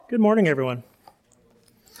Good morning, everyone.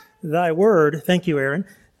 Thy word, thank you, Aaron.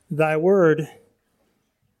 Thy word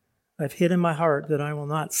I've hid in my heart that I will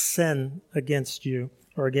not sin against you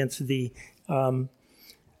or against thee.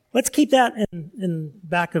 Let's keep that in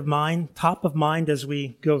back of mind, top of mind as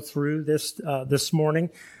we go through this morning.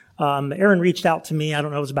 Aaron reached out to me, I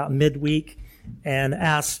don't know, it was about midweek, and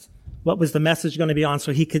asked what was the message going to be on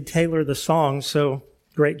so he could tailor the song. So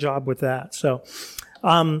great job with that. So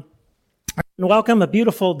welcome, a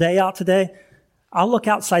beautiful day out today. I'll look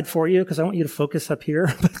outside for you because I want you to focus up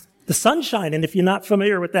here. The sun's shining, if you're not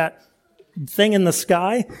familiar with that thing in the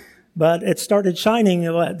sky, but it started shining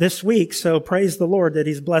this week, so praise the Lord that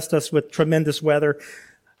He's blessed us with tremendous weather.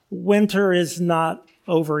 Winter is not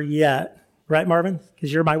over yet, right, Marvin?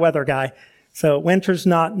 Because you're my weather guy. So winter's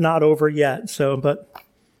not over yet, but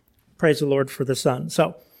praise the Lord for the sun.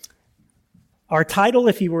 So our title,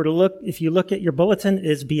 if you look at your bulletin,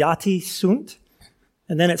 is Beati, Sunt,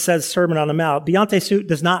 and then it says Sermon on the Mount. Beati Sunt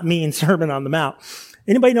does not mean Sermon on the Mount.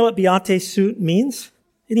 Anybody know what Beati Sunt means?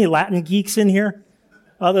 Any Latin geeks in here?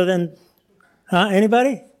 Other than,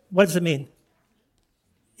 anybody? What does it mean?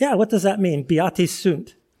 Yeah, what does that mean? Beati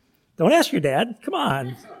Sunt. Don't ask your dad. Come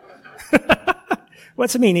on.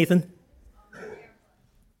 What's it mean, Ethan?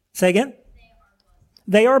 Say again?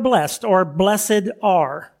 They are blessed, or blessed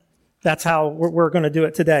are. That's how we're going to do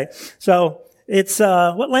it today. So it's,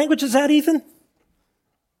 what language is that, Ethan?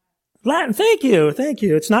 Latin. Thank you.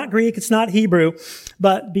 It's not Greek. It's not Hebrew,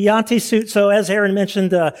 but Beati Sunt. So as Aaron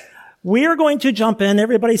mentioned, we are going to jump in.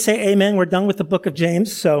 Everybody say amen. We're done with the book of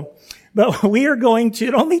James. But we are going to,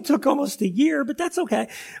 it only took almost a year, but that's okay.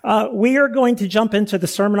 We are going to jump into the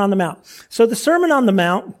Sermon on the Mount. So the Sermon on the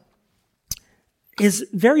Mount is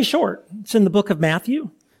very short. It's in the book of Matthew.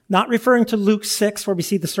 Not referring to Luke 6, where we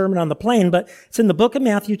see the Sermon on the Plain, but it's in the book of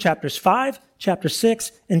Matthew, chapters 5, chapter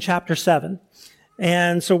 6, and chapter 7.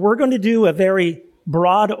 And so we're going to do a very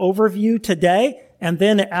broad overview today, and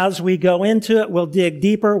then as we go into it, we'll dig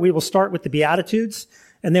deeper. We will start with the Beatitudes,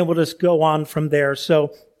 and then we'll just go on from there.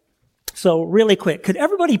 So really quick, could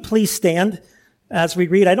everybody please stand as we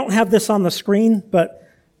read? I don't have this on the screen, but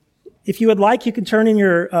if you would like, you can turn in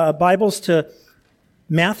your Bibles to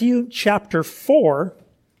Matthew chapter 4,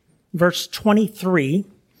 verse 23,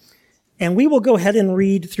 and we will go ahead and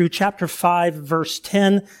read through chapter 5, verse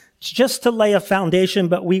 10, just to lay a foundation,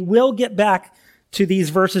 but we will get back to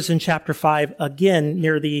these verses in chapter 5 again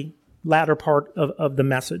near the latter part of the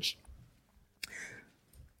message.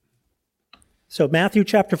 So Matthew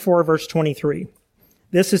chapter 4, verse 23.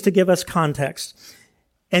 This is to give us context.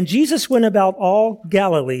 And Jesus went about all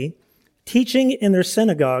Galilee, teaching in their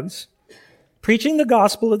synagogues, preaching the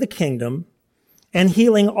gospel of the kingdom, and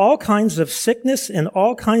healing all kinds of sickness and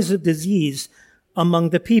all kinds of disease among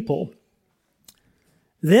the people.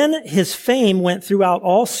 Then his fame went throughout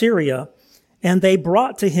all Syria, and they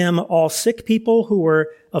brought to him all sick people who were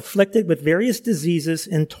afflicted with various diseases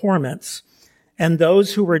and torments, and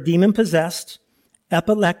those who were demon-possessed,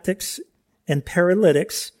 epileptics, and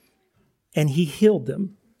paralytics, and he healed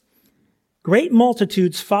them. Great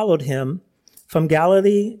multitudes followed him from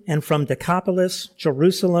Galilee and from Decapolis,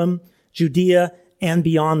 Jerusalem, Judea, and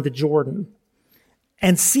beyond the Jordan.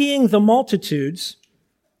 And seeing the multitudes,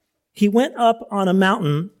 he went up on a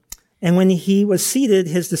mountain, and when he was seated,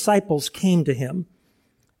 his disciples came to him.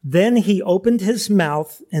 Then he opened his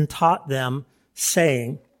mouth and taught them,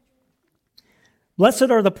 saying,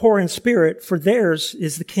 Blessed are the poor in spirit, for theirs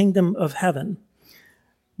is the kingdom of heaven.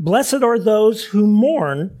 Blessed are those who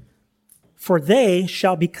mourn, for they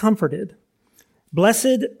shall be comforted.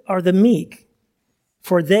 Blessed are the meek,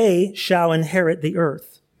 for they shall inherit the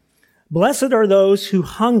earth. Blessed are those who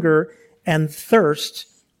hunger and thirst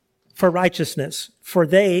for righteousness, for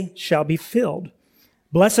they shall be filled.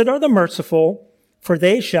 Blessed are the merciful, for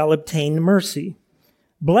they shall obtain mercy.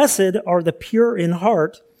 Blessed are the pure in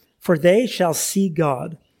heart, for they shall see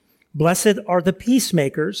God. Blessed are the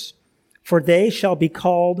peacemakers, for they shall be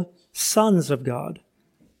called sons of God.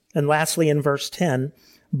 And lastly, in verse 10,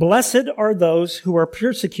 Blessed are those who are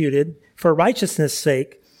persecuted for righteousness'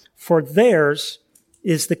 sake, for theirs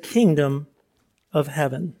is the kingdom of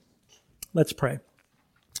heaven. Let's pray.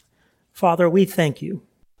 Father, we thank you.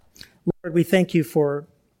 Lord, we thank you for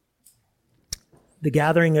the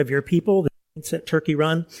gathering of your people, the saints at Turkey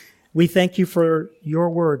Run. We thank you for your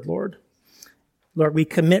word, Lord. Lord, we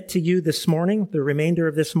commit to you this morning, the remainder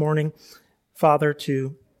of this morning, Father,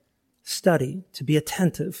 to study, to be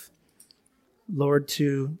attentive. Lord,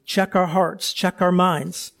 to check our hearts, check our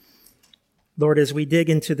minds. Lord, as we dig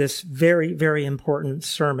into this very, very important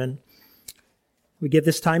sermon, we give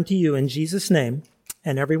this time to you in Jesus' name.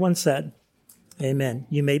 And everyone said, amen.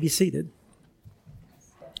 You may be seated.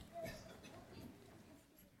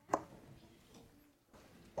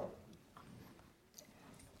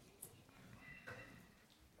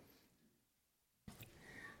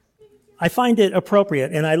 I find it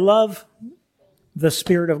appropriate, and I love the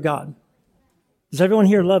Spirit of God. Does everyone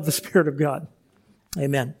here love the Spirit of God?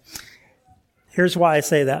 Amen. Here's why I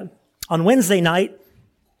say that. On Wednesday night,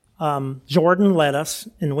 Jordan led us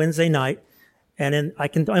in Wednesday night, and I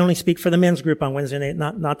only speak for the men's group on Wednesday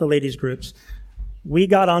night, not the ladies' groups. We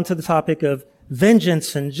got onto the topic of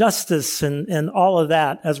vengeance and justice and all of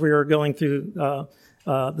that as we were going through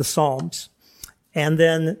the Psalms. And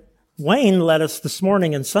then Wayne led us this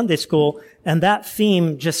morning in Sunday school, and that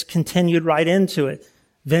theme just continued right into it.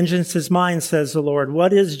 Vengeance is mine, says the Lord.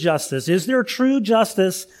 What is justice? Is there true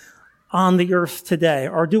justice on the earth today?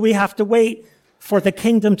 Or do we have to wait for the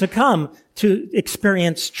kingdom to come to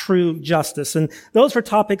experience true justice? And those were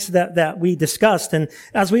topics that we discussed. And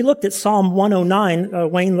as we looked at Psalm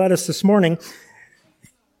 109, Wayne led us this morning,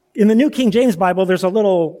 in the New King James Bible, there's a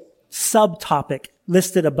little subtopic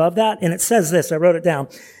listed above that, and it says this, I wrote it down.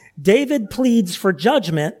 David pleads for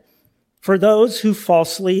judgment for those who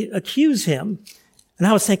falsely accuse him. And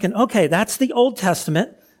I was thinking, okay, that's the Old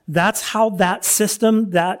Testament. That's how that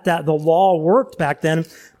system, that the law worked back then.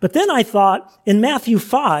 But then I thought in Matthew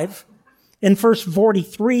 5, in verse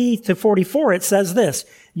 43 to 44, it says this,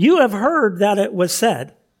 you have heard that it was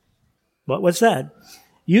said. What was said?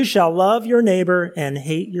 You shall love your neighbor and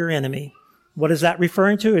hate your enemy. What is that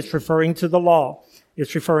referring to? It's referring to the law.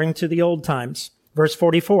 It's referring to the old times. Verse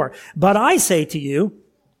 44. But I say to you,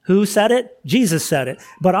 who said it? Jesus said it.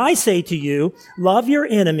 But I say to you, love your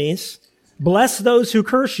enemies, bless those who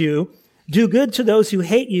curse you, do good to those who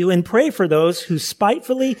hate you, and pray for those who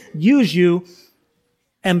spitefully use you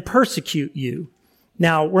and persecute you.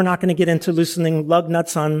 Now, we're not going to get into loosening lug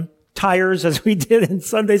nuts on tires as we did in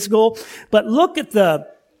Sunday school, but look at the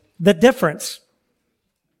difference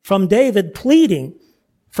from David pleading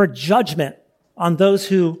for judgment on those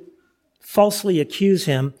who falsely accuse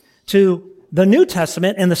him to the New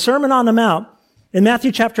Testament and the Sermon on the Mount in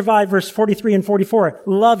Matthew chapter 5, verse 43 and 44,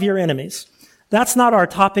 love your enemies. That's not our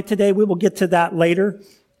topic today. We will get to that later,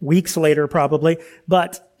 weeks later probably,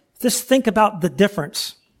 but just think about the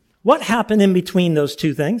difference. What happened in between those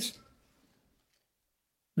two things?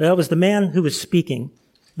 Well, it was the man who was speaking,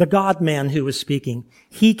 the God-man who was speaking.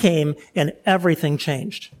 He came and everything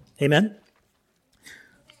changed. Amen?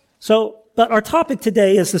 But our topic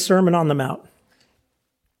today is the Sermon on the Mount.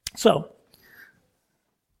 So,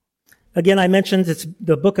 again, I mentioned it's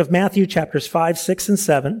the book of Matthew, chapters 5, 6, and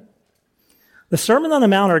 7. The Sermon on the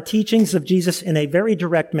Mount are teachings of Jesus in a very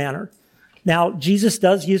direct manner. Now, Jesus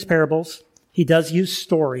does use parables. He does use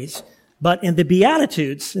stories. But in the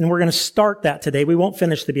Beatitudes, and we're going to start that today. We won't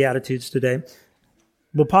finish the Beatitudes today.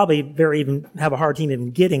 We'll probably even have a hard time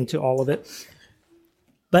even getting to all of it.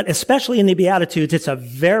 But especially in the Beatitudes, it's a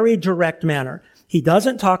very direct manner. He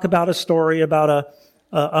doesn't talk about a story about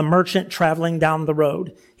a merchant traveling down the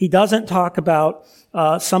road. He doesn't talk about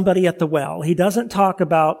somebody at the well. He doesn't talk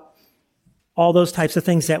about all those types of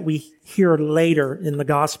things that we hear later in the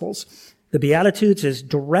Gospels. The Beatitudes is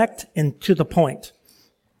direct and to the point.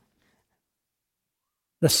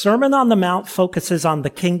 The Sermon on the Mount focuses on the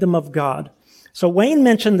kingdom of God. So Wayne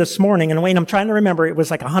mentioned this morning, and Wayne, I'm trying to remember, it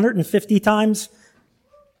was like 150 times,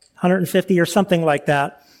 150 or something like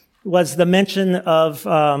that, was the mention of,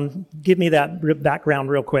 give me that background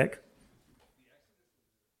real quick.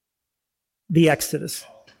 The Exodus.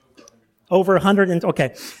 Over 100,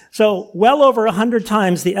 okay. So well over 100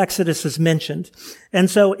 times the Exodus is mentioned. And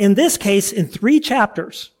so in this case, in 3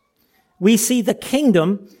 chapters, we see the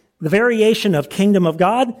kingdom, the variation of kingdom of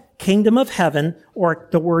God, kingdom of heaven, or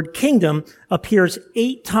the word kingdom appears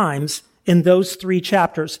 8 times in those 3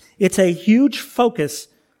 chapters. It's a huge focus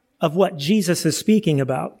of what Jesus is speaking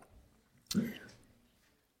about.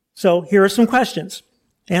 So here are some questions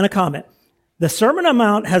and a comment. The Sermon on the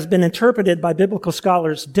Mount has been interpreted by biblical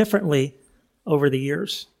scholars differently over the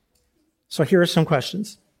years. So here are some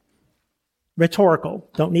questions. Rhetorical,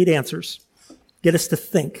 don't need answers. Get us to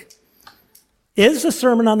think. Is the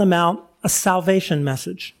Sermon on the Mount a salvation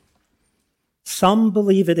message? Some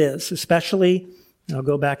believe it is, especially, I'll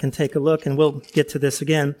go back and take a look and we'll get to this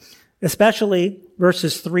again, especially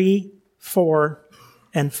verses 3, 4,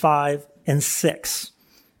 and 5, and 6.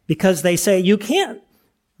 Because they say you can't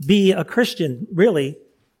be a Christian, really,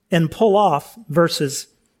 and pull off verses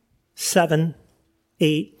 7,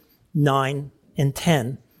 8, 9, and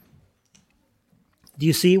 10. Do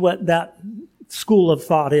you see what that school of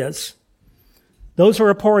thought is? Those who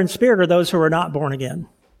are poor in spirit are those who are not born again.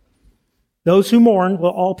 Those who mourn,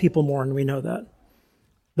 well, all people mourn, we know that.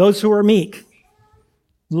 Those who are meek,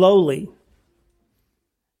 lowly.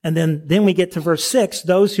 And then we get to verse 6,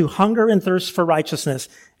 those who hunger and thirst for righteousness.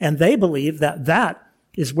 And they believe that that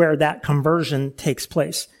is where that conversion takes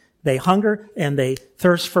place. They hunger and they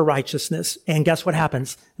thirst for righteousness. And guess what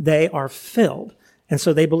happens? They are filled. And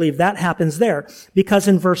so they believe that happens there. Because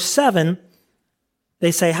in verse 7,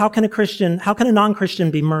 they say, how can a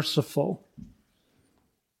non-Christian be merciful?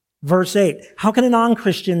 Verse 8, how can a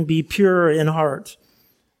non-Christian be pure in heart?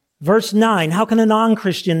 Verse 9, how can a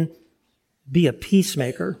non-Christian be a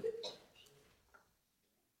peacemaker?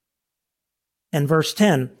 And verse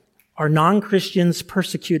 10, are non-Christians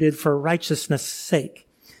persecuted for righteousness' sake?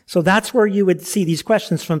 So that's where you would see these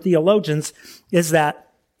questions from theologians, is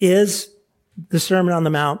the Sermon on the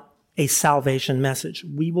Mount a salvation message?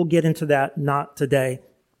 We will get into that, not today,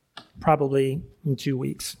 probably in 2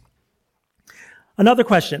 weeks. Another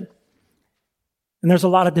question, and there's a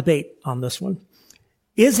lot of debate on this one.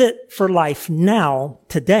 Is it for life now,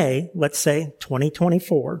 today, let's say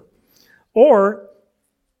 2024, or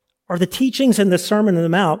are the teachings in the Sermon on the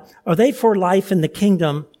Mount, are they for life in the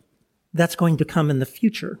kingdom that's going to come in the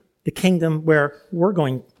future, the kingdom where we're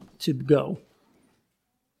going to go?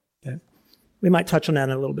 Okay. We might touch on that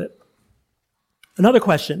in a little bit. Another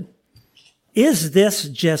question, is this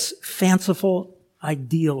just fanciful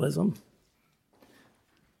idealism?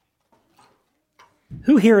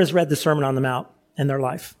 Who here has read the Sermon on the Mount in their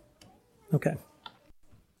life? Okay.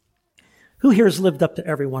 Who here has lived up to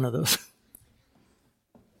every one of those?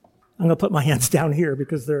 I'm going to put my hands down here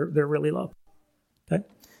because they're really low. Okay.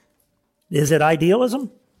 Is it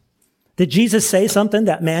idealism? Did Jesus say something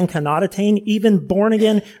that man cannot attain? Even born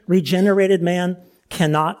again, regenerated man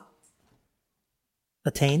cannot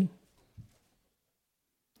attain?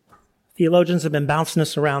 Theologians have been bouncing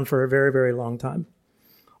this around for a very, very long time.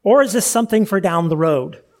 Or is this something for down the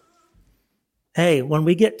road? Hey, when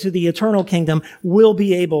we get to the eternal kingdom, we'll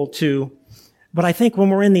be able to. But I think when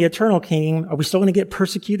we're in the eternal kingdom, are we still going to get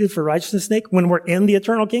persecuted for righteousness' sake when we're in the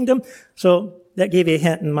eternal kingdom? So that gave you a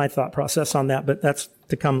hint in my thought process on that, but that's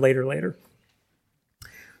to come later.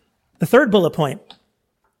 The third bullet point,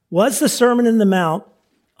 was the Sermon on the Mount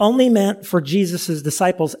only meant for Jesus'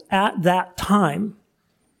 disciples at that time?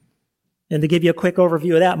 And to give you a quick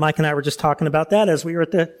overview of that, Mike and I were just talking about that as we were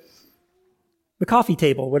at the coffee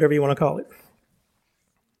table, whatever you want to call it.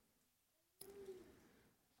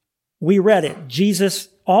 We read it. Jesus,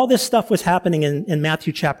 all this stuff was happening in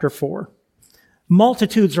Matthew chapter 4.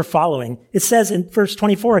 Multitudes are following. It says in verse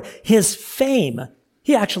 24, his fame,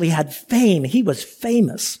 he actually had fame. He was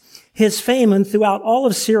famous. His fame and throughout all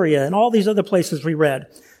of Syria and all these other places we read.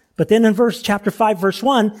 But then in chapter 5, verse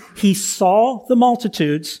 1, he saw the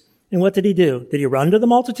multitudes. And what did he do? Did he run to the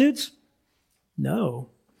multitudes? No.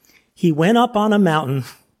 He went up on a mountain.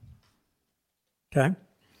 Okay.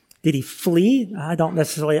 Did he flee? I don't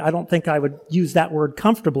think I would use that word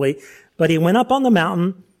comfortably, but he went up on the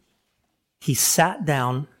mountain. He sat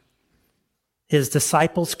down. His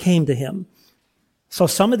disciples came to him. So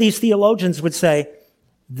some of these theologians would say,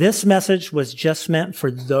 this message was just meant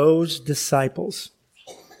for those disciples.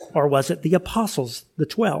 Or was it the apostles, the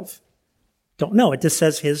 12? Don't know. It just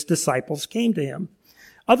says his disciples came to him.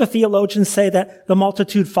 Other theologians say that the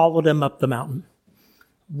multitude followed him up the mountain.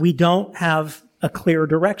 We don't have a clear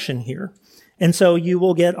direction here. And so you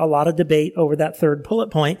will get a lot of debate over that third bullet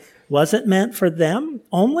point. Was it meant for them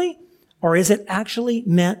only? Or is it actually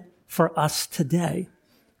meant for us today?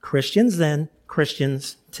 Christians then,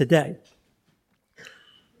 Christians today.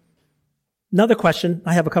 Another question.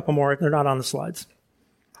 I have a couple more. They're not on the slides.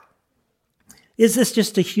 Is this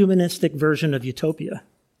just a humanistic version of utopia?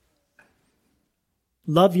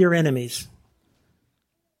 Love your enemies.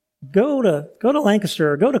 Go to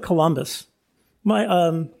Lancaster or go to Columbus.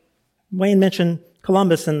 Wayne mentioned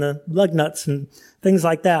Columbus and the lug nuts and things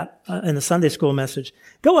like that in the Sunday school message.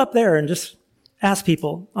 Go up there and just ask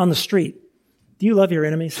people on the street, do you love your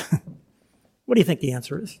enemies? What do you think the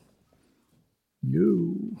answer is?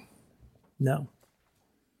 No.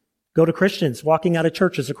 Go to Christians walking out of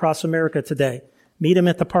churches across America today. Meet them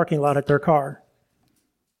at the parking lot at their car.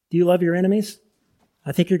 Do you love your enemies?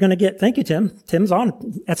 I think you're going to get, thank you, Tim. Tim's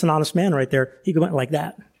on. That's an honest man right there. He went like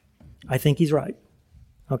that. I think he's right.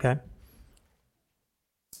 Okay.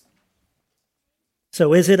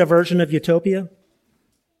 So is it a version of utopia?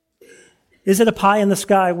 Is it a pie in the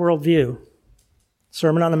sky worldview?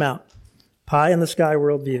 Sermon on the Mount. Pie in the sky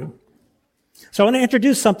worldview. So I want to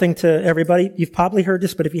introduce something to everybody. You've probably heard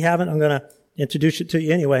this, but if you haven't, I'm going to introduce it to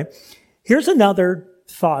you anyway. Here's another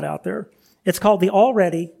thought out there. It's called the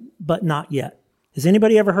already, but not yet. Has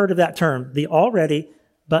anybody ever heard of that term? The already,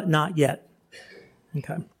 but not yet.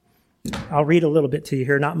 Okay. I'll read a little bit to you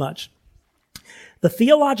here, not much. The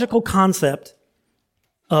theological concept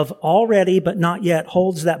of already, but not yet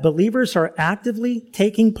holds that believers are actively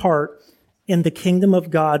taking part in the kingdom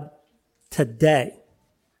of God today.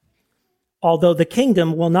 although the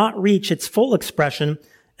kingdom will not reach its full expression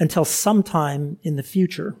until sometime in the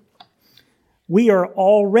future. We are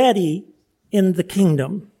already in the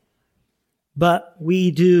kingdom, but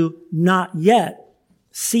we do not yet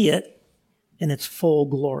see it in its full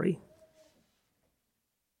glory.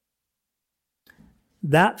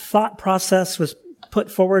 That thought process was put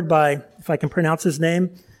forward by, if I can pronounce his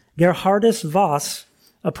name, Gerhardus Voss,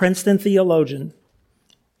 a Princeton theologian,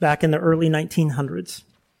 back in the early 1900s.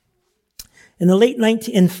 In the late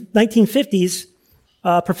 1950s,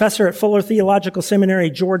 a professor at Fuller Theological Seminary,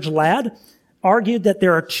 George Ladd, argued that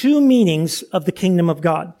there are two meanings of the kingdom of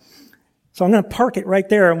God. So I'm going to park it right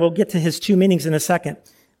there, and we'll get to his two meanings in a second.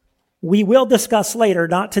 We will discuss later,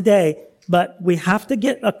 not today, but we have to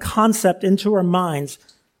get a concept into our minds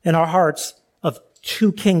and our hearts of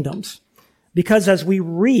two kingdoms. Because as we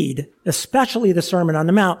read, especially the Sermon on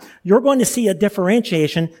the Mount, you're going to see a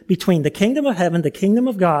differentiation between the kingdom of heaven, the kingdom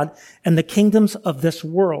of God, and the kingdoms of this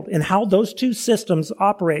world, and how those two systems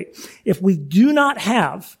operate. If we do not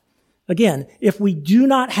have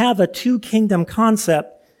a two-kingdom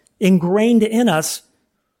concept ingrained in us,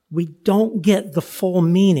 we don't get the full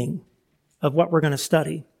meaning of what we're going to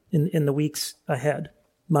study in the weeks ahead,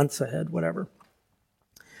 months ahead, whatever.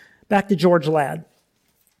 Back to George Ladd.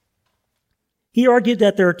 He argued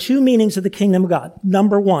that there are two meanings of the kingdom of God.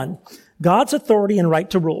 Number one, God's authority and right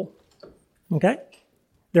to rule. Okay?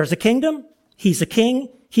 There's a kingdom. He's a king.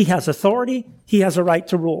 He has authority. He has a right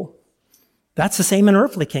to rule. That's the same in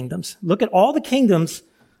earthly kingdoms. Look at all the kingdoms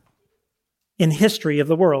in history of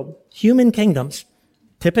the world. Human kingdoms.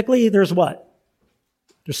 Typically, there's what?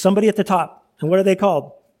 There's somebody at the top. And what are they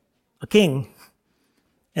called? A king.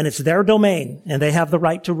 And it's their domain, and they have the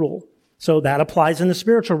right to rule. So that applies in the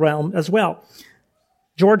spiritual realm as well.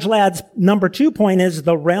 George Ladd's number 2 point is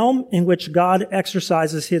the realm in which God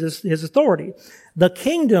exercises his authority. The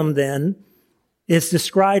kingdom, then, is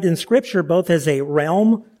described in Scripture both as a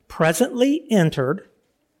realm presently entered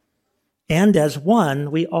and as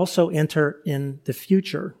one we also enter in the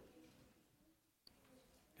future.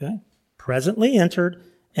 Okay? Presently entered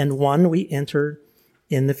and one we enter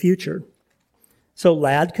in the future. So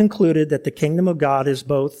Ladd concluded that the kingdom of God is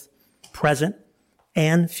both present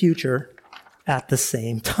and future at the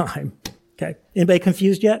same time. Okay. Anybody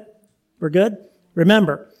confused yet? We're good?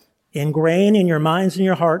 Remember, ingrain in your minds and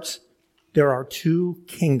your hearts, there are two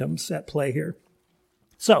kingdoms at play here.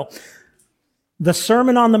 So, the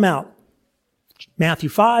Sermon on the Mount, Matthew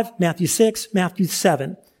 5, Matthew 6, Matthew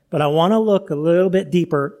 7. But I want to look a little bit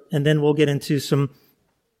deeper, and then we'll get into some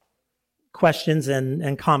questions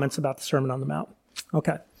and comments about the Sermon on the Mount.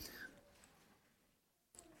 Okay.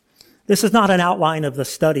 This is not an outline of the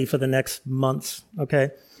study for the next months, okay?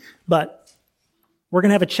 But we're going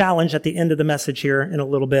to have a challenge at the end of the message here in a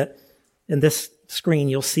little bit. In this screen,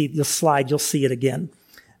 you'll see the slide, you'll see it again.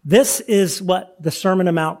 This is what the Sermon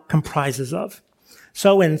on the Mount comprises of.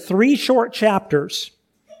 So in 3 short chapters,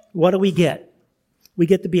 what do we get? We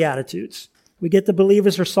get the Beatitudes. We get the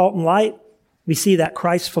believers are salt and light. We see that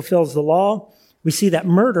Christ fulfills the law. We see that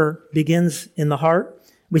murder begins in the heart.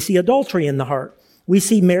 We see adultery in the heart. We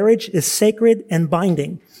see marriage is sacred and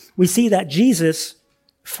binding. We see that Jesus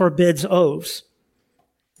forbids oaths.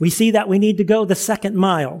 We see that we need to go the second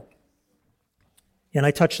mile. And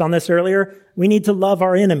I touched on this earlier. We need to love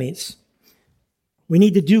our enemies. We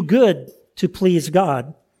need to do good to please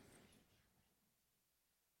God.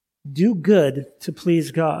 Do good to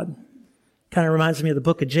please God. Kind of reminds me of the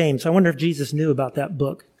book of James. I wonder if Jesus knew about that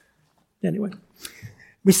book. Anyway.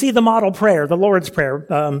 We see the model prayer, the Lord's Prayer.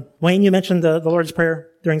 Wayne, you mentioned the Lord's Prayer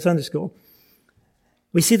during Sunday school.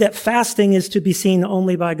 We see that fasting is to be seen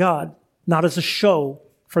only by God, not as a show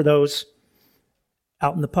for those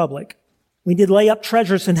out in the public. We need to lay up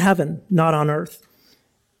treasures in heaven, not on earth.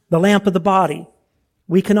 The lamp of the body.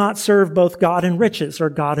 We cannot serve both God and riches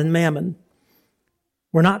or God and mammon.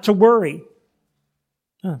 We're not to worry.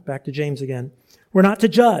 Back to James again. We're not to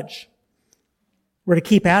judge. We're to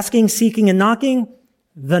keep asking, seeking, and knocking.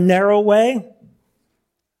 The narrow way,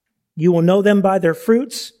 you will know them by their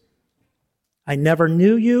fruits. I never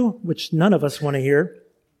knew you, which none of us want to hear.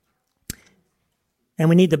 And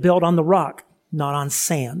we need to build on the rock, not on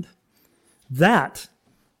sand. That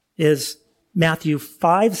is Matthew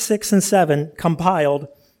 5, 6, and 7 compiled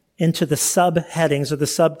into the subheadings or the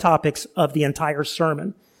subtopics of the entire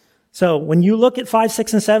sermon. So when you look at 5,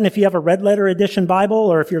 6, and 7, if you have a red letter edition Bible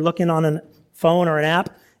or if you're looking on a phone or an app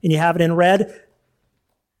and you have it in red,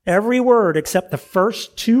 every word except the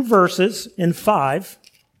first 2 verses in 5,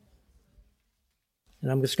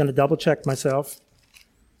 and I'm just going to double check myself,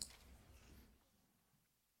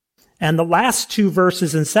 and the last 2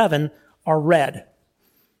 verses in 7 are red.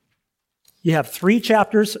 You have 3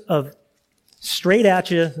 chapters of straight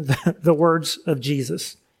at you, the words of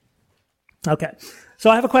Jesus. Okay, so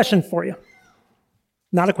I have a question for you.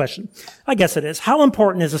 Not a question. I guess it is. How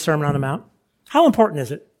important is the Sermon on the Mount? How important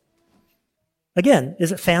is it? Again,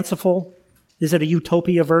 is it fanciful? Is it a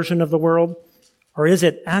utopia version of the world? Or is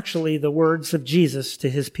it actually the words of Jesus to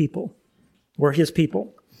his people? We're his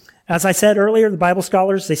people. As I said earlier, the Bible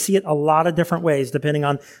scholars, they see it a lot of different ways, depending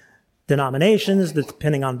on denominations,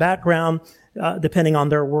 depending on background, depending on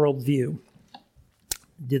their worldview.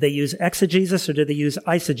 Do they use exegesis or do they use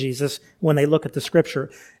eisegesis when they look at the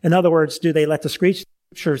Scripture? In other words, do they let the Scripture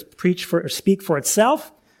speak for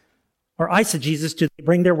itself? Or eisegesis, do they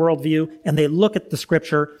bring their worldview and they look at the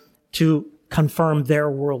Scripture to confirm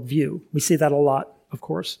their worldview? We see that a lot, of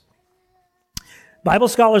course. Bible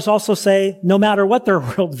scholars also say, no matter what their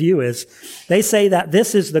worldview is, they say that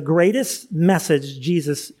this is the greatest message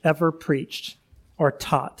Jesus ever preached or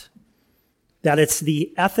taught. That it's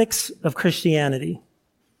the ethics of Christianity.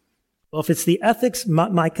 Well, if it's the ethics,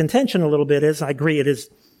 my contention a little bit is, I agree it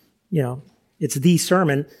is, it's the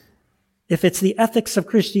sermon. If it's the ethics of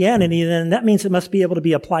Christianity, then that means it must be able to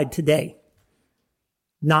be applied today,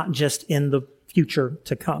 not just in the future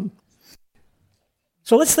to come.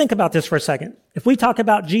 So let's think about this for a second. If we talk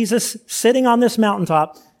about Jesus sitting on this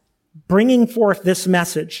mountaintop, bringing forth this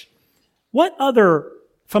message, what other,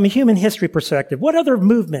 from a human history perspective, what other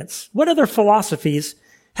movements, what other philosophies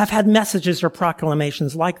have had messages or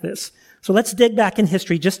proclamations like this? So let's dig back in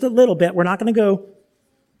history just a little bit. We're not going to go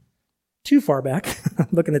too far back.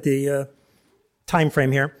 Looking at the time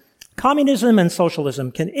frame here. Communism and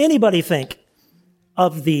socialism. Can anybody think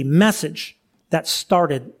of the message that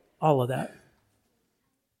started all of that?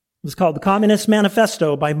 It was called the Communist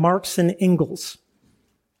Manifesto by Marx and Engels.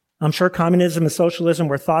 I'm sure communism and socialism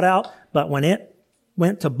were thought out, but when it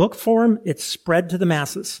went to book form, it spread to the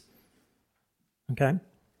masses. Okay?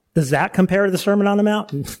 Does that compare to the Sermon on the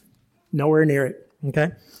Mount? Nowhere near it.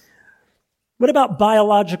 Okay? What about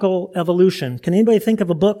biological evolution? Can anybody think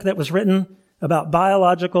of a book that was written about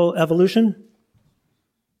biological evolution?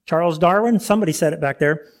 Charles Darwin? Somebody said it back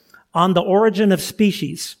there. On the Origin of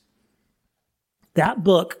Species. That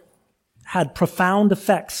book had profound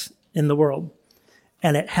effects in the world.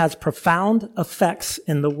 And it has profound effects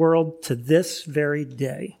in the world to this very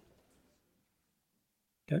day.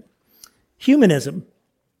 Okay. Humanism.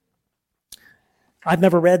 I've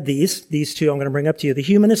never read these. These two I'm going to bring up to you. The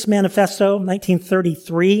Humanist Manifesto,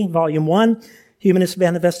 1933, Volume 1. Humanist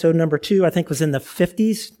Manifesto number 2, I think, was in the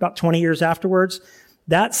 50s, about 20 years afterwards.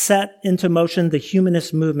 That set into motion the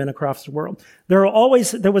humanist movement across the world. There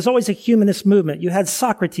was always a humanist movement. You had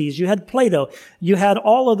Socrates, you had Plato, you had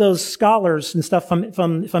all of those scholars and stuff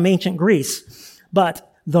from ancient Greece.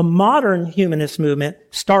 But the modern humanist movement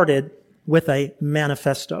started with a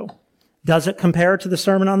manifesto. Does it compare to the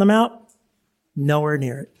Sermon on the Mount? Nowhere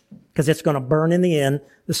near it, because it's going to burn in the end.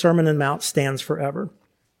 The Sermon on the Mount stands forever.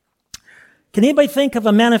 Can anybody think of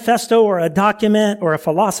a manifesto or a document or a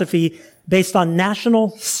philosophy based on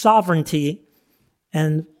national sovereignty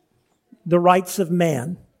and the rights of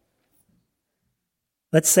man?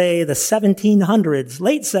 Let's say the 1700s,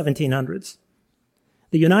 late 1700s,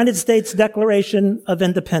 the United States Declaration of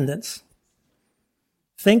Independence.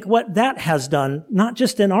 Think what that has done, not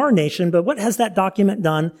just in our nation, but what has that document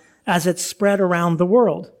done as it's spread around the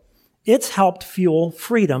world? It's helped fuel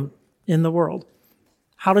freedom in the world.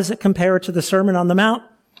 How does it compare to the Sermon on the Mount?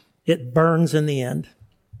 It burns in the end.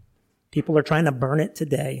 People are trying to burn it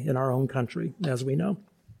today in our own country, as we know.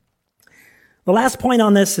 The last point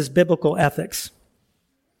on this is biblical ethics.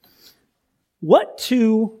 I'm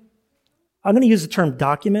going to use the term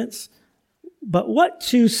documents, but what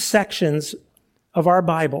 2 sections of our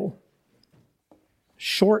Bible,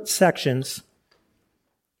 short sections,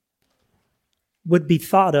 would be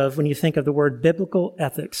thought of when you think of the word biblical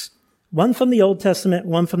ethics? One from the Old Testament,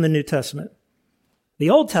 one from the New Testament. The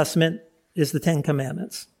Old Testament is the 10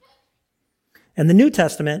 Commandments. And the New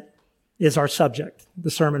Testament is our subject,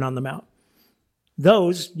 the Sermon on the Mount.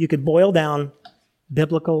 Those you could boil down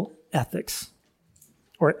biblical ethics,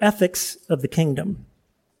 or ethics of the kingdom.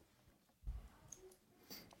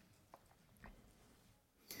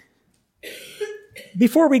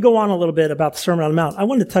 Before we go on a little bit about the Sermon on the Mount, I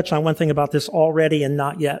wanted to touch on one thing about this already and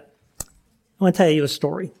not yet. I want to tell you a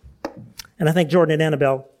story. And I think Jordan and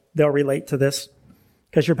Annabelle, they'll relate to this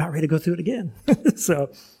because you're about ready to go through it again. So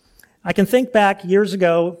I can think back years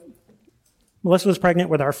ago, Melissa was pregnant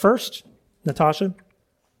with our first, Natasha.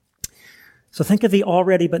 So think of the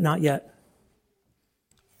already but not yet.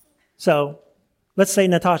 So let's say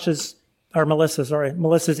Melissa's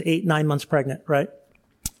 8, 9 months pregnant, right?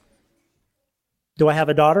 Do I have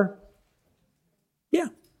a daughter? Yeah.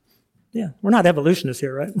 Yeah. We're not evolutionists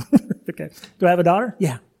here, right? Okay. Do I have a daughter?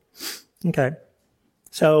 Yeah. Okay.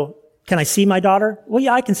 So can I see my daughter? Well,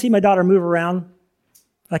 yeah, I can see my daughter move around.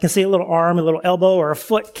 I can see a little arm, a little elbow, or a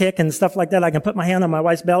foot kick and stuff like that. I can put my hand on my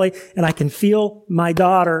wife's belly and I can feel my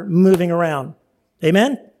daughter moving around.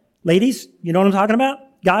 Amen? Ladies, you know what I'm talking about?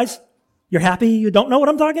 Guys, you're happy you don't know what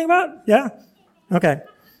I'm talking about? Yeah? Okay.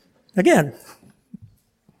 Again.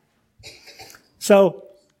 So,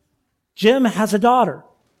 Jim has a daughter.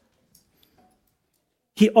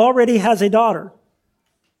 He already has a daughter.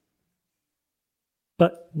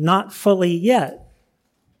 But not fully yet.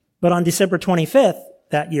 But on December 25th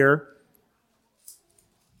that year,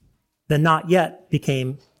 the not yet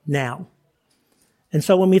became now. And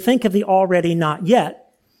so when we think of the already not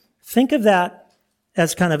yet, think of that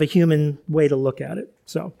as kind of a human way to look at it.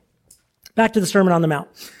 So back to the Sermon on the Mount.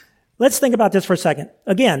 Let's think about this for a second.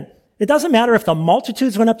 Again, it doesn't matter if the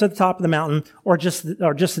multitudes went up to the top of the mountain or just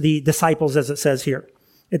the disciples, as it says here.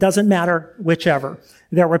 It doesn't matter whichever.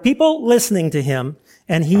 There were people listening to him,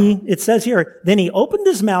 and it says here, then he opened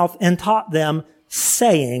his mouth and taught them,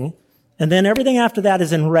 saying, and then everything after that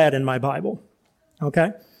is in red in my Bible.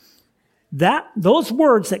 Okay? Those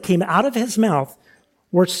words that came out of his mouth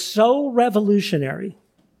were so revolutionary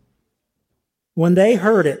when they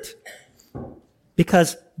heard it,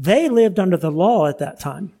 because they lived under the law at that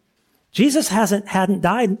time. Jesus hadn't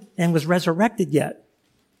died and was resurrected yet.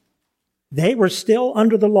 They were still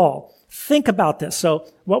under the law. Think about this. So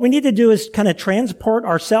what we need to do is kind of transport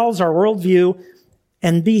ourselves, our worldview,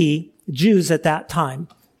 and be Jews at that time.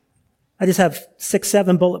 I just have 6,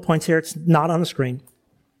 7 bullet points here. It's not on the screen.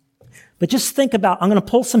 But just think about, I'm going to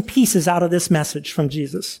pull some pieces out of this message from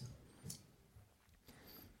Jesus.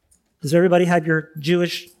 Does everybody have your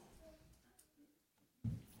Jewish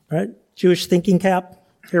thinking cap?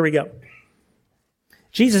 Here we go.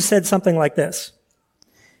 Jesus said something like this.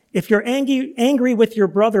 If you're angry with your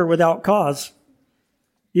brother without cause,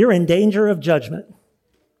 you're in danger of judgment.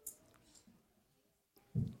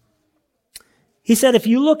 He said, if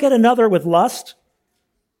you look at another with lust,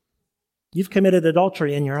 you've committed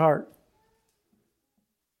adultery in your heart.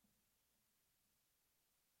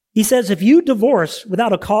 He says, if you divorce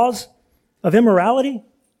without a cause of immorality,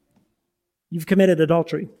 you've committed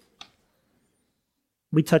adultery.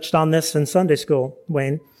 We touched on this in Sunday school,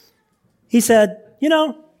 Wayne. He said,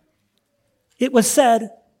 it was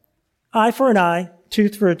said, eye for an eye,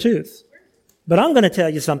 tooth for a tooth. But I'm going to tell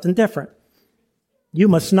you something different. You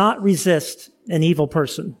must not resist an evil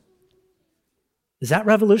person. Is that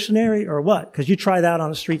revolutionary or what? Because you try that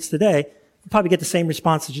on the streets today, you probably get the same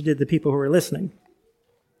response as you did to the people who were listening.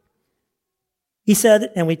 He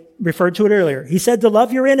said, and we referred to it earlier, he said to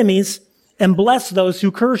love your enemies and bless those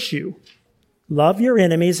who curse you. Love your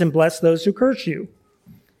enemies and bless those who curse you.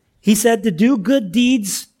 He said to do good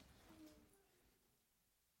deeds.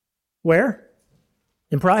 Where?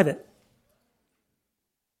 In private.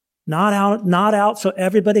 Not out so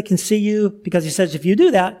everybody can see you, because he says if you do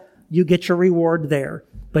that, you get your reward there.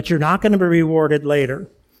 But you're not going to be rewarded later.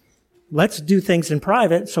 Let's do things in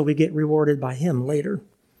private so we get rewarded by him later.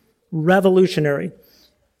 Revolutionary.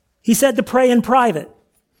 He said to pray in private.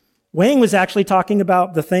 Wayne was actually talking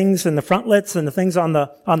about the things and the frontlets and the things on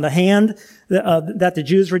the hand that the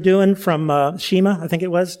Jews were doing from Shema, I think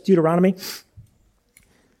it was, Deuteronomy.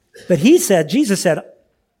 But Jesus said,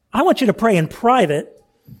 I want you to pray in private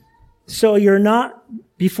so you're not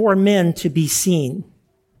before men to be seen.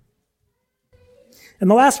 And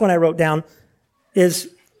the last one I wrote down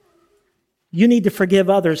is, you need to forgive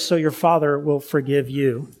others so your Father will forgive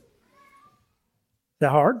you. Is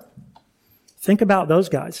that hard? Think about those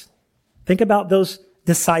guys. Think about those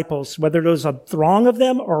disciples, whether there was a throng of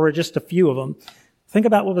them or were just a few of them. Think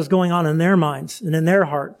about what was going on in their minds and in their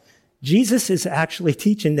heart. Jesus is actually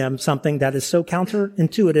teaching them something that is so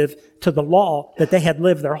counterintuitive to the law that they had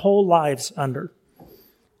lived their whole lives under.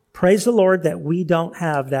 Praise the Lord that we don't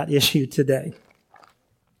have that issue today.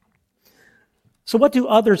 So what do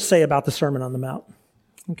others say about the Sermon on the Mount?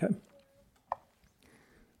 Okay.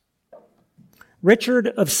 Richard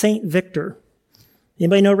of St. Victor.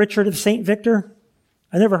 Anybody know Richard of St. Victor?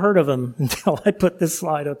 I never heard of him until I put this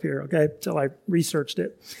slide up here, okay, until I researched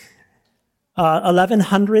it.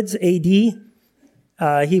 1100s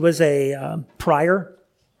AD, he was a prior,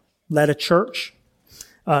 led a church.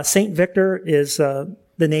 St. Victor is the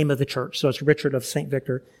name of the church, so it's Richard of St.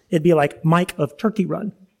 Victor. It'd be like Mike of Turkey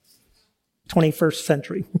Run, 21st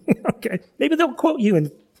century. Okay, maybe they'll quote you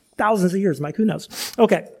in thousands of years, Mike, who knows?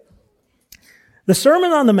 Okay. The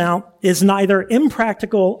Sermon on the Mount is neither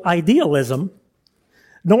impractical idealism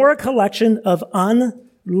nor a collection of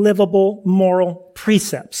unlivable moral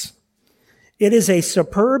precepts. It is a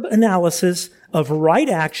superb analysis of right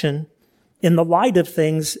action in the light of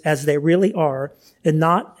things as they really are and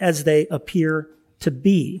not as they appear to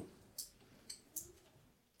be.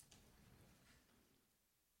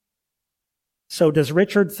 So does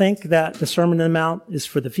Richard think that the Sermon on the Mount is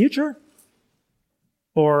for the future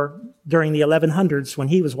or during the 1100s when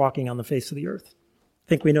he was walking on the face of the earth? I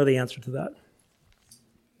think we know the answer to that.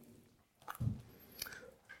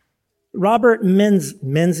 Robert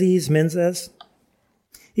Menzies,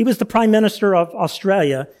 he was the Prime Minister of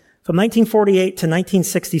Australia from 1948 to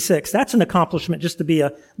 1966. That's an accomplishment just to be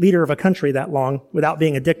a leader of a country that long without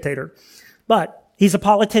being a dictator. But he's a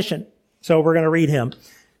politician, so we're going to read him.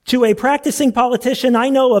 To a practicing politician, I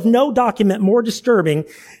know of no document more disturbing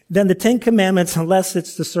than the Ten Commandments unless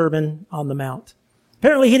it's the Sermon on the Mount.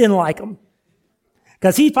 Apparently he didn't like them.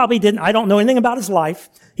 Because he probably didn't, I don't know anything about his life.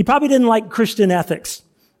 He probably didn't like Christian ethics.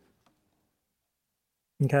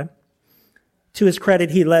 Okay? To his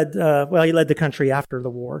credit, he led the country after the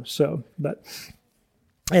war. So, but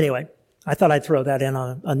anyway, I thought I'd throw that in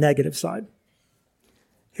on a negative side.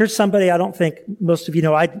 Here's somebody I don't think most of you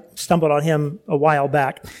know. I stumbled on him a while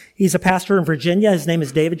back. He's a pastor in Virginia. His name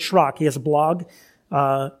is David Schrock. He has a blog.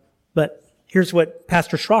 But here's what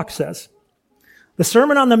Pastor Schrock says. The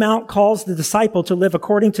Sermon on the Mount calls the disciple to live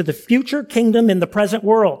according to the future kingdom in the present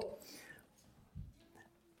world.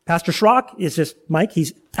 Pastor Schrock is just, Mike,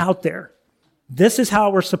 he's out there. This is how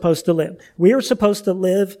we're supposed to live. We are supposed to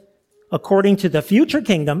live according to the future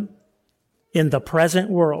kingdom in the present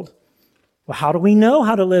world. Well, how do we know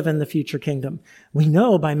how to live in the future kingdom? We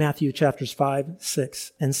know by Matthew chapters 5,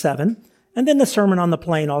 6, and 7, and then the Sermon on the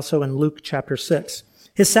Plain also in Luke chapter 6.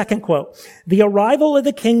 His second quote, the arrival of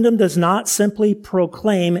the kingdom does not simply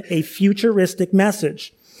proclaim a futuristic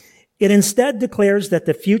message. It instead declares that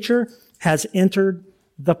the future has entered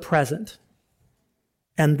the present.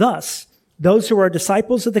 And thus, those who are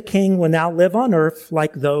disciples of the King will now live on earth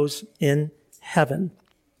like those in heaven.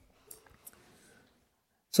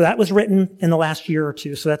 So that was written in the last year or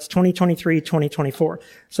two. So that's 2023, 2024.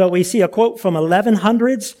 So we see a quote from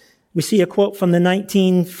 1100s. We see a quote from the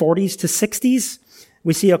 1940s to 60s.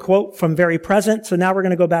 We see a quote from very present. So now we're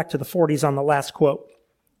going to go back to the 40s on the last quote.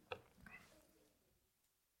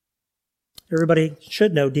 Everybody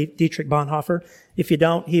should know Dietrich Bonhoeffer. If you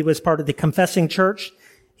don't, he was part of the Confessing Church.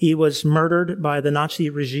 He was murdered by the Nazi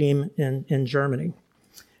regime in Germany.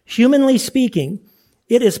 Humanly speaking,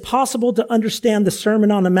 it is possible to understand the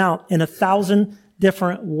Sermon on the Mount in 1,000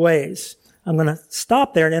 different ways. I'm going to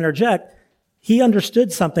stop there and interject. He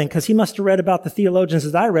understood something because he must have read about the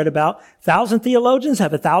theologians that I read about. 1,000 theologians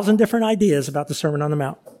have 1,000 different ideas about the Sermon on the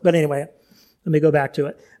Mount. But anyway, let me go back to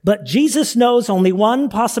it. But Jesus knows only one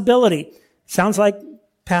possibility. Sounds like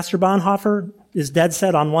Pastor Bonhoeffer is dead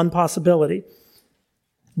set on one possibility.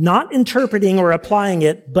 Not interpreting or applying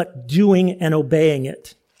it, but doing and obeying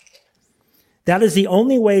it. That is the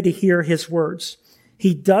only way to hear his words.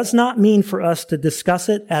 He does not mean for us to discuss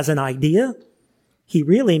it as an idea. He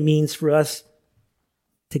really means for us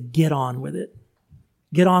to get on with it.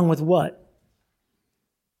 Get on with what?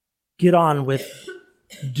 Get on with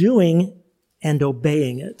doing and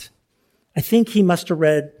obeying it. I think he must have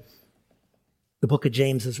read the book of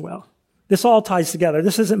James as well. This all ties together.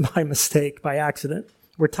 This isn't by mistake, by accident.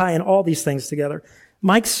 We're tying all these things together.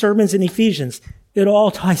 Mike's sermons in Ephesians, it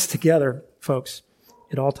all ties together, folks.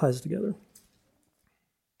 It all ties together.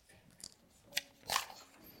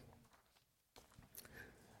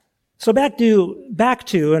 So back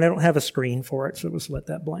to, and I don't have a screen for it, so let's let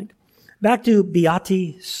that blank. Back to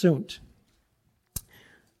Beati, Sunt.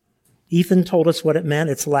 Ethan told us what it meant.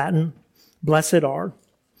 It's Latin. Blessed are.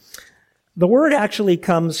 The word actually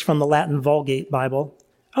comes from the Latin Vulgate Bible.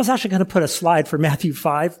 I was actually going to put a slide for Matthew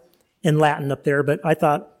 5 in Latin up there, but I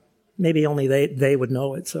thought maybe only they would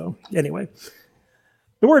know it. So anyway,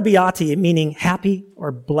 the word Beati, meaning happy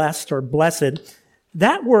or blessed,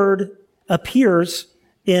 that word appears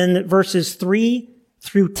in verses 3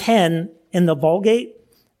 through 10 in the Vulgate.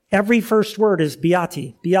 Every first word is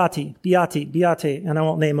Beati, Beati, Beati, Beati, and I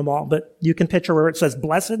won't name them all, but you can picture where it says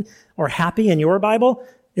blessed or happy in your Bible.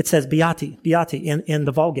 It says Beati, Beati in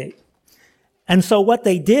the Vulgate. And so what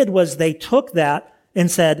they did was they took that and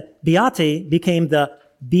said Beati became the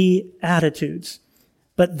Beatitudes.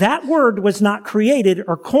 But that word was not created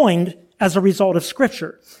or coined as a result of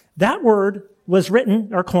Scripture. That word was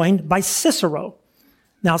written or coined by Cicero.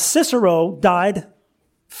 Now, Cicero died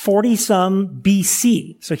 40-some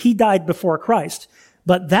BC, so he died before Christ.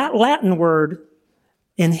 But that Latin word,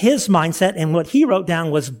 in his mindset and what he wrote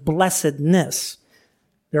down, was blessedness.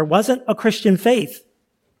 There wasn't a Christian faith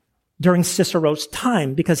during Cicero's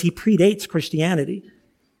time because he predates Christianity.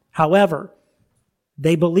 However,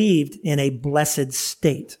 They believed in a blessed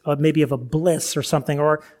state, maybe of a bliss or something,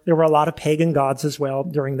 or there were a lot of pagan gods as well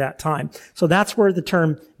during that time. So that's where the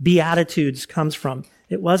term Beatitudes comes from.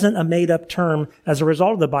 It wasn't a made-up term as a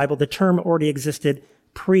result of the Bible. The term already existed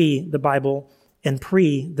pre the Bible and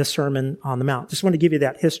pre the Sermon on the Mount. Just want to give you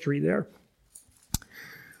that history there.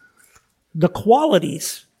 The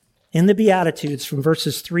qualities in the Beatitudes from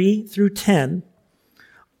verses 3 through 10,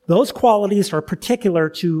 those qualities are particular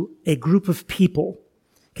to a group of people.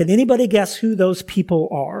 Can anybody guess who those people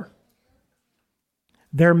are?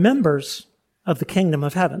 They're members of the kingdom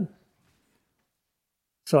of heaven.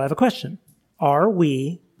 So I have a question. Are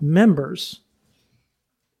we members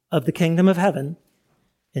of the kingdom of heaven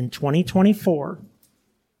in 2024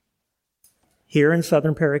 here in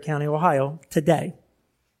Southern Perry County, Ohio, today?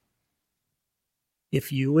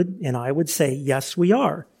 If you would, and I would say, yes, we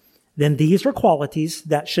are, then these are qualities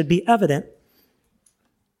that should be evident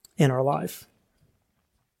in our life.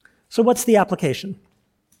 So what's the application?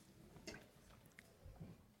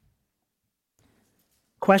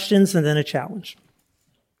 Questions and then a challenge.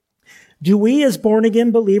 Do we as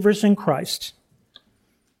born-again believers in Christ,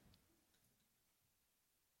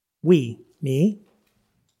 we, me,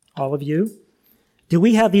 all of you, do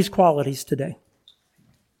we have these qualities today?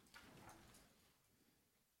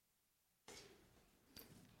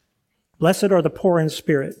 Blessed are the poor in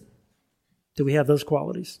spirit. Do we have those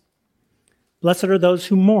qualities? Blessed are those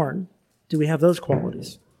who mourn. Do we have those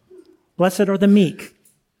qualities? Blessed are the meek.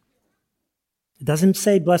 It doesn't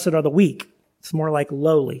say blessed are the weak. It's more like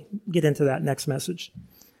lowly. Get into that next message.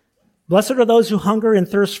 Blessed are those who hunger and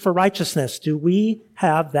thirst for righteousness. Do we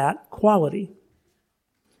have that quality?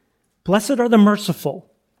 Blessed are the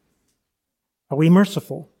merciful. Are we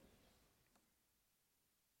merciful?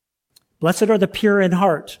 Blessed are the pure in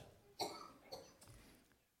heart.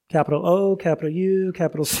 Capital O, capital U,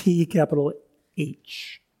 capital C, capital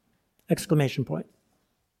H. Exclamation point.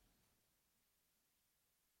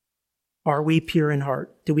 Are we pure in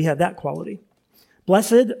heart? Do we have that quality?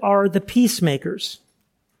 Blessed are the peacemakers.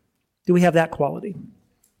 Do we have that quality?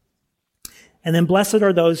 And then blessed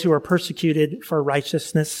are those who are persecuted for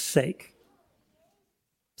righteousness' sake.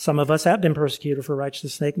 Some of us have been persecuted for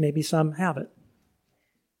righteousness' sake. Maybe some haven't.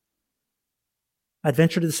 I'd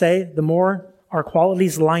venture to say the more our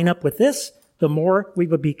qualities line up with this, the more we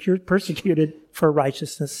would be persecuted for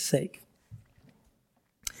righteousness' sake.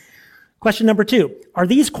 Question number 2. Are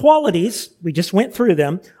these qualities, we just went through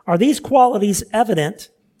them, are these qualities evident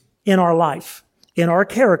in our life, in our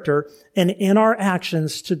character, and in our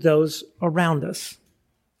actions to those around us?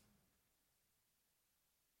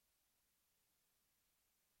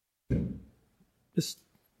 Just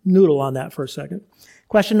noodle on that for a second.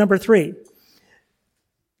 Question number 3.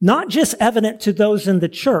 Not just evident to those in the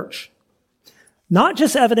church, not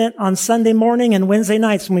just evident on Sunday morning and Wednesday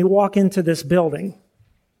nights when we walk into this building.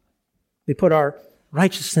 We put our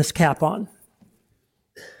righteousness cap on.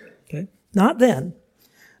 Okay? Not then,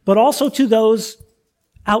 but also to those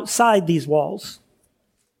outside these walls.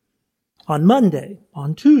 On Monday,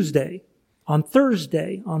 on Tuesday, on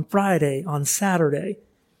Thursday, on Friday, on Saturday.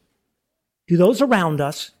 Do those around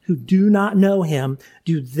us who do not know him,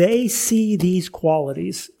 do they see these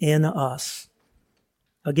qualities in us?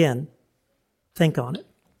 Again, think on it.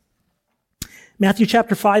 Matthew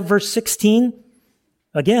chapter 5, verse 16,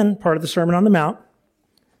 again, part of the Sermon on the Mount,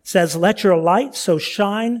 says, "Let your light so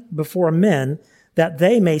shine before men that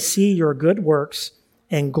they may see your good works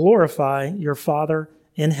and glorify your Father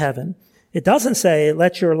in heaven." It doesn't say,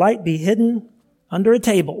 "Let your light be hidden under a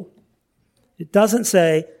table." It doesn't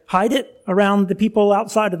say, "Hide it around the people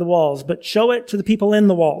outside of the walls, but show it to the people in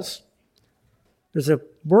the walls." There's a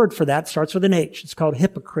word for that. It starts with an H. It's called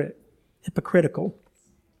hypocritical.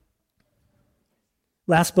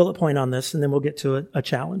 Last bullet point on this, and then we'll get to a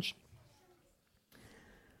challenge.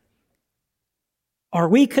 Are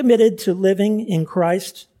we committed to living in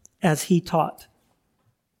Christ as he taught?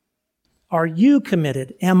 Are you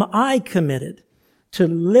committed? Am I committed to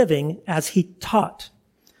living as he taught?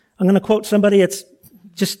 I'm going to quote somebody that's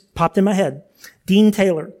just popped in my head. Dean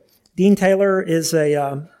Taylor. Dean Taylor is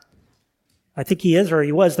I think he is, or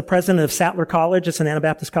he was, the president of Sattler College. It's an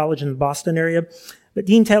Anabaptist college in the Boston area. But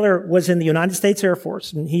Dean Taylor was in the United States Air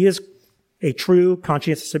Force, and he is a true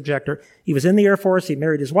conscientious objector. He was in the Air Force. He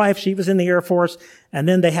married his wife. She was in the Air Force. And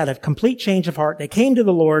then they had a complete change of heart. They came to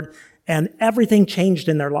the Lord, and everything changed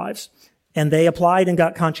in their lives. And they applied and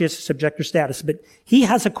got conscientious objector status. But he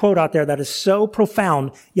has a quote out there that is so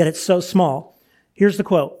profound, yet it's so small. Here's the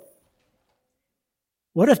quote.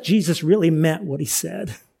 What if Jesus really meant what he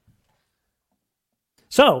said?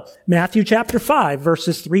 So, Matthew chapter 5,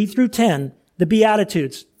 verses 3 through 10, the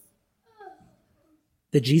Beatitudes.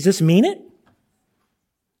 Did Jesus mean it?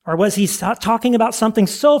 Or was he talking about something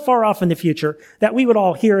so far off in the future that we would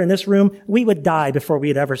all here in this room, we would die before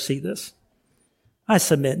we'd ever see this? I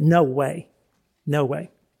submit, no way. No way.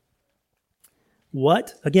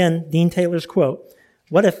 What, again, Dean Taylor's quote,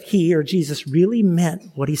 what if he or Jesus really meant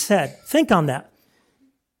what he said? Think on that.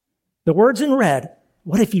 The words in red,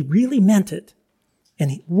 what if he really meant it?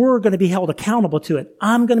 And we're going to be held accountable to it.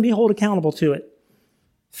 I'm going to be held accountable to it.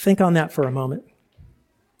 Think on that for a moment.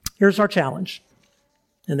 Here's our challenge.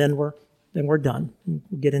 And then we're done.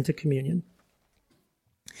 We'll get into communion.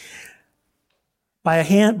 By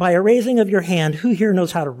a raising of your hand, who here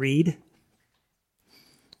knows how to read?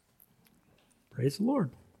 Praise the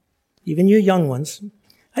Lord. Even you young ones.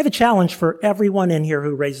 I have a challenge for everyone in here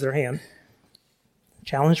who raised their hand.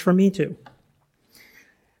 Challenge for me too.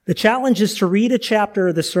 The challenge is to read a chapter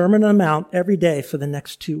of the Sermon on the Mount every day for the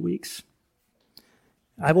next 2 weeks.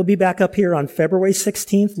 I will be back up here on February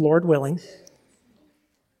 16th, Lord willing.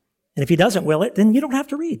 And if he doesn't will it, then you don't have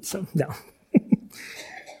to read. So, no.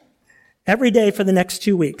 Every day for the next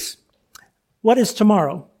 2 weeks. What is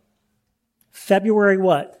tomorrow? February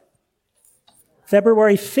what?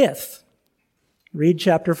 February 5th. Read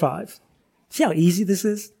chapter 5. See how easy this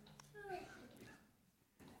is?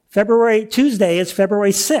 Tuesday is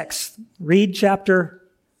February 6th. Read chapter.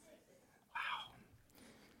 Wow.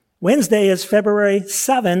 Wednesday is February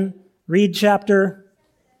 7th. Read chapter.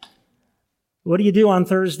 What do you do on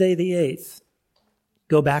Thursday the 8th?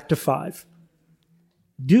 Go back to 5.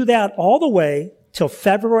 Do that all the way till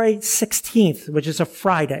February 16th, which is a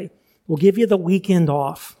Friday. We'll give you the weekend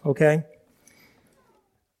off, okay?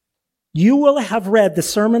 You will have read the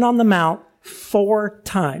Sermon on the Mount 4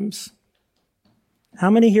 times. How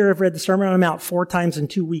many here have read the Sermon on the Mount 4 times in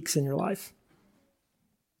 2 weeks in your life?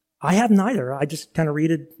 I haven't either. I just kind of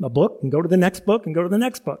read a book and go to the next book and go to the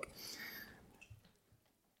next book.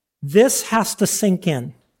 This has to sink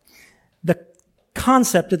in. The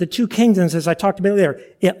concept of the 2 kingdoms, as I talked about earlier,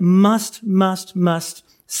 it must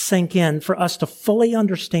sink in for us to fully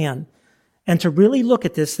understand and to really look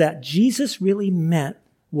at this, that Jesus really meant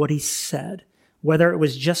what he said. Whether it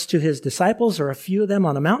was just to his disciples or a few of them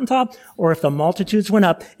on a mountaintop, or if the multitudes went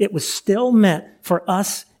up, it was still meant for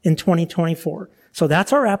us in 2024. So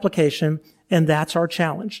that's our application, and that's our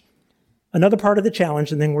challenge. Another part of the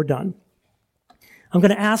challenge, and then we're done. I'm going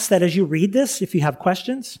to ask that as you read this, if you have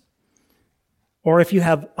questions, or if you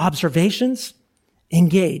have observations,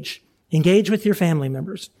 engage. Engage with your family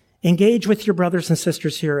members. Engage with your brothers and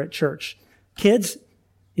sisters here at church. Kids,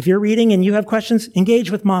 if you're reading and you have questions, engage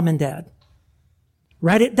with mom and dad.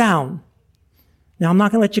 Write it down. Now, I'm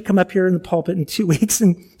not going to let you come up here in the pulpit in 2 weeks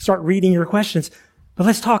and start reading your questions, but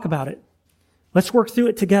let's talk about it. Let's work through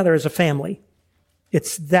it together as a family.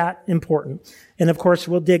 It's that important. And of course,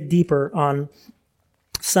 we'll dig deeper on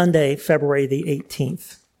Sunday, February the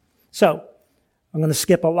 18th. So, I'm going to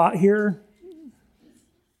skip a lot here.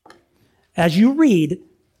 As you read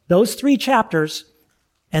those 3 chapters,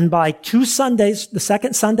 and by 2 Sundays, the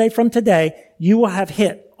second Sunday from today, you will have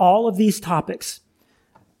hit all of these topics.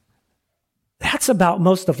 That's about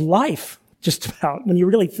most of life, just about, when you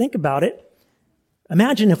really think about it.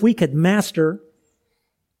 Imagine if we could master,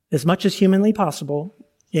 as much as humanly possible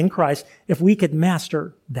in Christ, if we could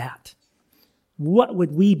master that. What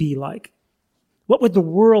would we be like? What would the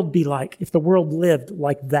world be like if the world lived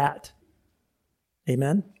like that?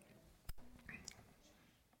 Amen?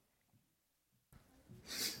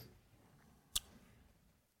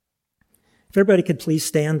 If everybody could please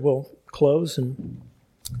stand, we'll close and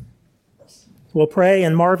we'll pray.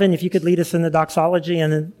 And Marvin, if you could lead us in the doxology,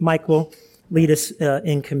 and then Mike will lead us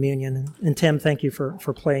in communion. And Tim, thank you for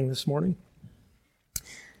playing this morning.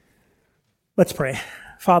 Let's pray.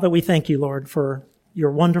 Father, we thank you, Lord, for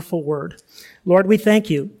your wonderful word. Lord, we thank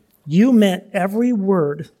you. You meant every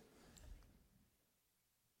word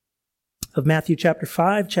of Matthew chapter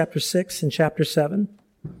 5, chapter 6, and chapter 7.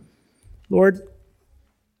 Lord,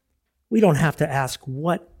 we don't have to ask,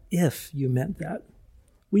 what if you meant that?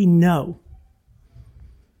 We know.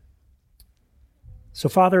 So,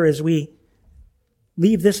 Father, as we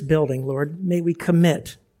leave this building, Lord, may we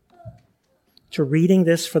commit to reading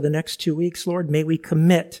this for the next 2 weeks, Lord. May we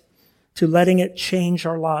commit to letting it change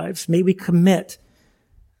our lives. May we commit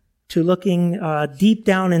to looking deep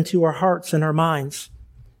down into our hearts and our minds.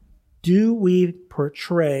 Do we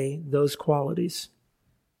portray those qualities?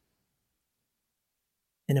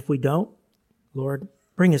 And if we don't, Lord,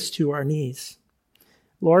 bring us to our knees.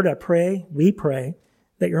 Lord, we pray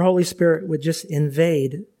that your Holy Spirit would just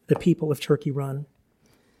invade the people of Turkey Run.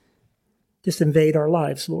 Just invade our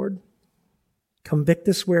lives, Lord. Convict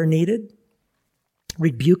us where needed.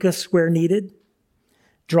 Rebuke us where needed.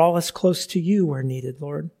 Draw us close to you where needed,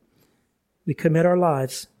 Lord. We commit our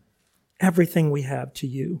lives, everything we have, to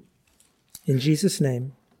you. In Jesus'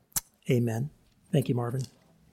 name, amen. Thank you, Marvin.